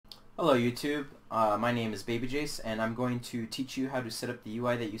Hello YouTube, my name is Babyjace and I'm going to teach you how to set up the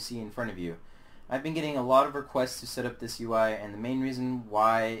UI that you see in front of you. I've been getting a lot of requests to set up this UI, and the main reason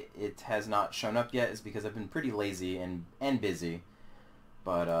why it has not shown up yet is because I've been pretty lazy and busy.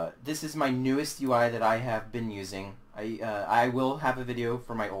 But this is my newest UI that I have been using. I will have a video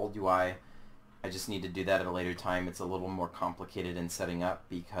for my old UI. I just need to do that at a later time. It's a little more complicated in setting up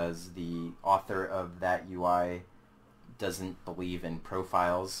because the author of that UI doesn't believe in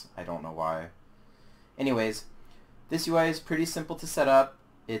profiles. I don't know why. Anyways, this UI is pretty simple to set up.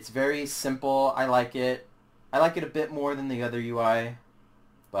 It's very simple. I like it. I like it a bit more than the other UI,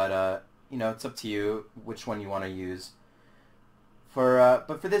 but you know, it's up to you which one you want to use.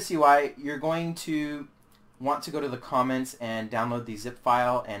 But for this UI, you're going to want to go to the comments and download the zip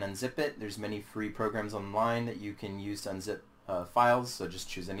file and unzip it. There's many free programs online that you can use to unzip files, so just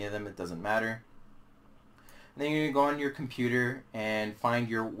choose any of them. It doesn't matter. And then you're going to go on your computer and find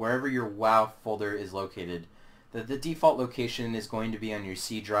wherever your WoW folder is located. The default location is going to be on your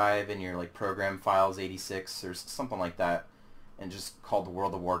C drive and your program files 86 or something like that, and just called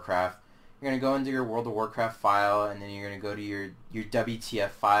World of Warcraft. You're going to go into your World of Warcraft file, and then you're going to go to your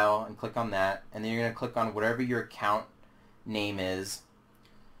WTF file and click on that, and then you're going to click on whatever your account name is.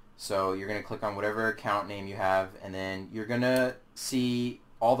 So you're going to click on whatever account name you have, and then you're going to see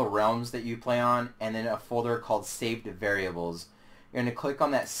all the realms that you play on, and then a folder called Saved Variables. You're going to click on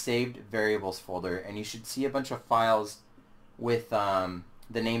that Saved Variables folder, and you should see a bunch of files with the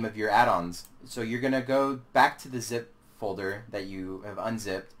name of your add-ons. So you're going to go back to the zip folder that you have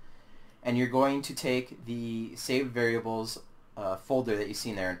unzipped, and you're going to take the Saved Variables folder that you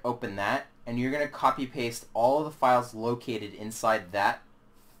see in there and open that, and you're going to copy-paste all of the files located inside that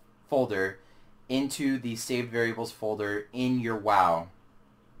folder into the Saved Variables folder in your WoW.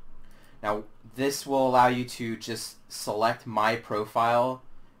 Now, this will allow you to just select my profile,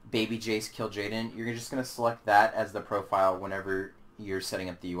 Babyjace Kill Jaden. You're just going to select that as the profile whenever you're setting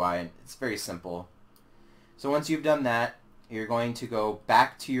up the UI, and it's very simple. So once you've done that, you're going to go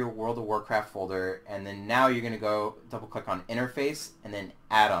back to your World of Warcraft folder, and then now you're going to go double-click on Interface and then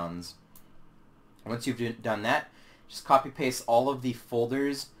Add-ons. Once you've done that, just copy-paste all of the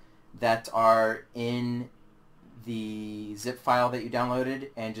folders that are in the zip file that you downloaded,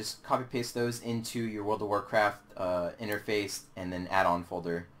 and just copy paste those into your World of Warcraft interface and then add-on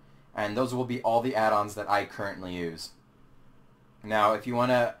folder, and those will be all the add-ons that I currently use. Now if you want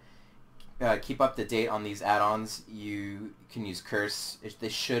to keep up to date on these add-ons, you can use Curse. They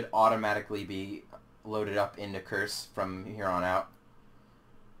should automatically be loaded up into Curse from here on out,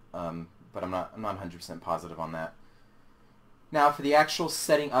 but I'm not 100% positive on that. Now for the actual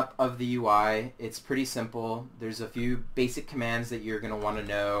setting up of the UI, it's pretty simple. There's a few basic commands that you're going to want to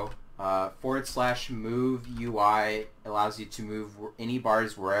know. /move UI allows you to move any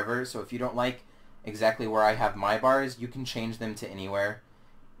bars wherever. So if you don't like exactly where I have my bars, you can change them to anywhere.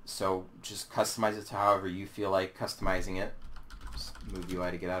 So just customize it to however you feel like customizing it. Just move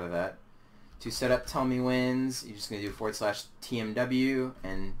UI to get out of that. To set up Tell Me Wins, you're just going to do /TMW,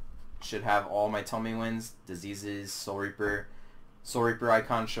 and should have all my Tell Me Wins, diseases, Soul Reaper. Soul Reaper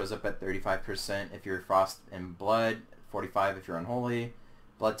icon shows up at 35% if you're Frost and Blood, 45 if you're Unholy.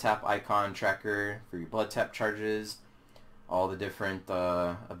 Blood Tap icon tracker for your Blood Tap charges, all the different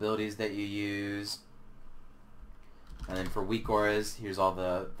abilities that you use. And then for weak auras, here's all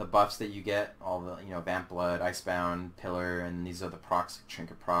the buffs that you get, all the Vamp Blood, Icebound, Pillar, and these are the procs,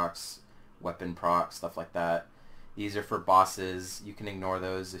 Trinket procs, Weapon procs, stuff like that. These are for bosses. You can ignore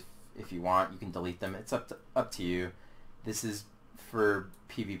those if you want. You can delete them. It's up to you. This is for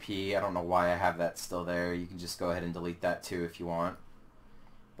PvP. I don't know why I have that still there. You can just go ahead and delete that too if you want.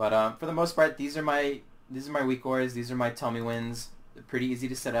 But for the most part, these are my weak auras. These are my Tell Me Wins. They're pretty easy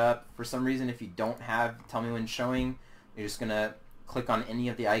to set up. For some reason, if you don't have Tell Me Wins showing, you're just gonna click on any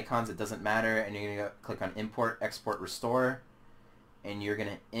of the icons. It doesn't matter, and you're gonna click on Import, Export, Restore, and you're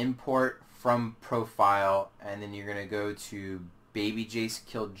gonna import from profile, and then you're gonna go to Babyjace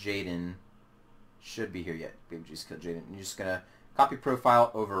Kill Jaden. Should be here yet. Babyjace Kill Jaden. You're just gonna copy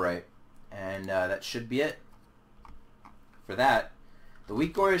profile, overwrite, and that should be it. For that, the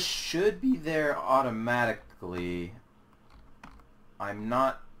weak auras should be there automatically. I'm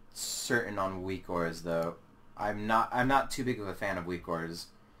not certain on weak auras though. I'm not too big of a fan of weak auras,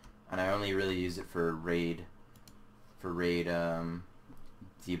 and I only really use it for raid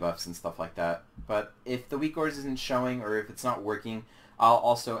debuffs and stuff like that. But if the weak auras isn't showing, or if it's not working, I'll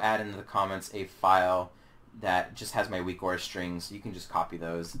also add into the comments a file that just has my weak aura strings. You can just copy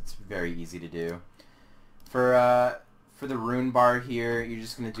those. It's very easy to do. For the rune bar here, you're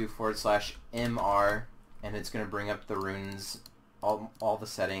just going to do /mr, and it's going to bring up the runes all the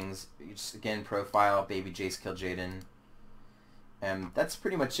settings. You just, again, profile, Babyjace, kill Jaden. And that's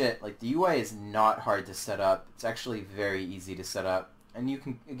pretty much it. Like, the UI is not hard to set up. It's actually very easy to set up. And you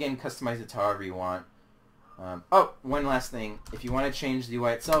can, again, customize it to however you want. Oh, one last thing. If you want to change the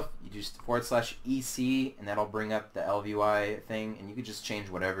UI itself, you just /EC, and that'll bring up the LVUI thing, and you can just change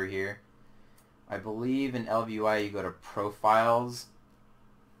whatever here. I believe in LVUI you go to Profiles,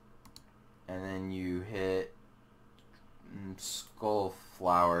 and then you hit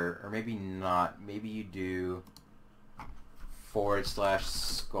Skullflower, or maybe not. Maybe you do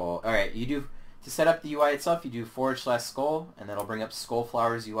 /skull. Alright, you do, to set up the UI itself, you do /skull, and that'll bring up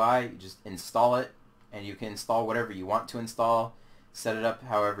Skullflowers UI. You just install it, and you can install whatever you want to install, set it up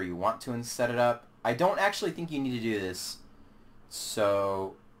however you want to and set it up. I don't actually think you need to do this,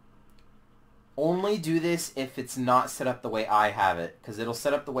 so only do this if it's not set up the way I have it, because it'll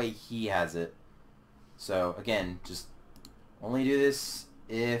set up the way he has it. So again, just only do this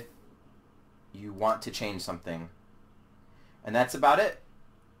if you want to change something. And that's about it.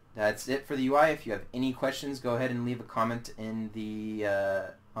 That's it for the UI. If you have any questions, go ahead and leave a comment in the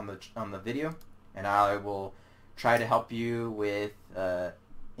on the video, and I will try to help you with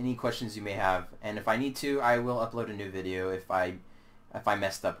any questions you may have. And if I need to, I will upload a new video if I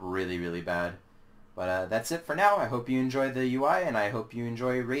messed up really bad. But that's it for now. I hope you enjoy the UI, and I hope you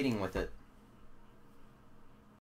enjoy raiding with it.